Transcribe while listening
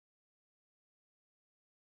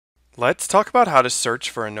Let's talk about how to search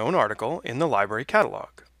for a known article in the library catalog.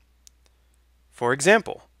 For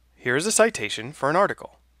example, here is a citation for an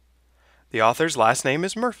article. The author's last name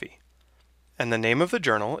is Murphy, and the name of the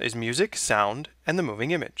journal is Music, Sound, and the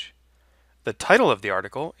Moving Image. The title of the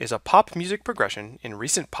article is a pop music progression in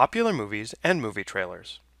recent popular movies and movie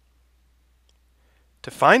trailers.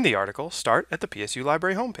 To find the article, start at the PSU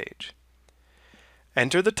Library homepage.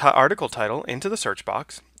 Enter the article title into the search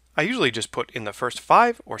box. I usually just put in the first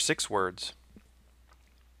 5 or 6 words.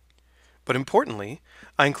 But importantly,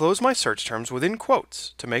 I enclose my search terms within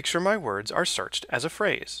quotes to make sure my words are searched as a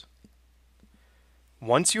phrase.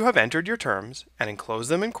 Once you have entered your terms and enclose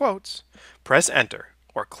them in quotes, press Enter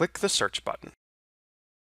or click the search button.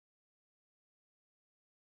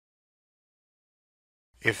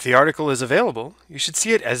 If the article is available, you should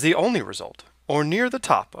see it as the only result or near the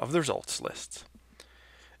top of the results lists.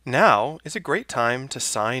 Now is a great time to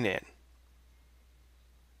sign in.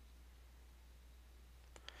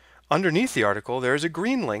 Underneath the article, there is a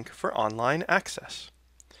green link for online access.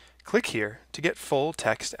 Click here to get full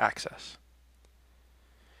text access.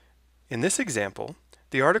 In this example,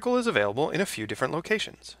 the article is available in a few different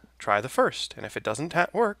locations. Try the first, and if it doesn't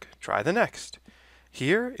work, try the next.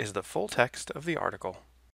 Here is the full text of the article.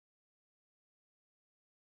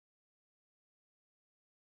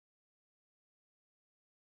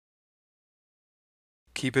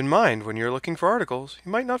 Keep in mind when you're looking for articles,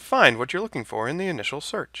 you might not find what you're looking for in the initial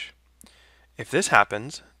search. If this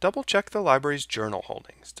happens, double-check the library's journal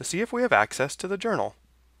holdings to see if we have access to the journal.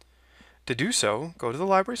 To do so, go to the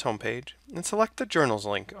library's homepage and select the Journals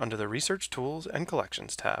link under the Research Tools and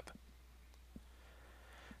Collections tab.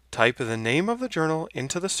 Type the name of the journal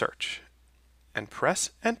into the search and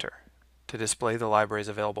press Enter to display the library's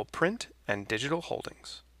available print and digital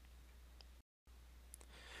holdings.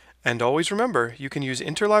 And always remember, you can use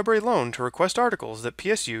interlibrary loan to request articles that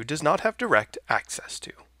PSU does not have direct access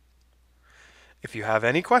to. If you have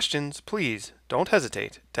any questions, please don't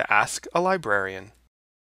hesitate to ask a librarian.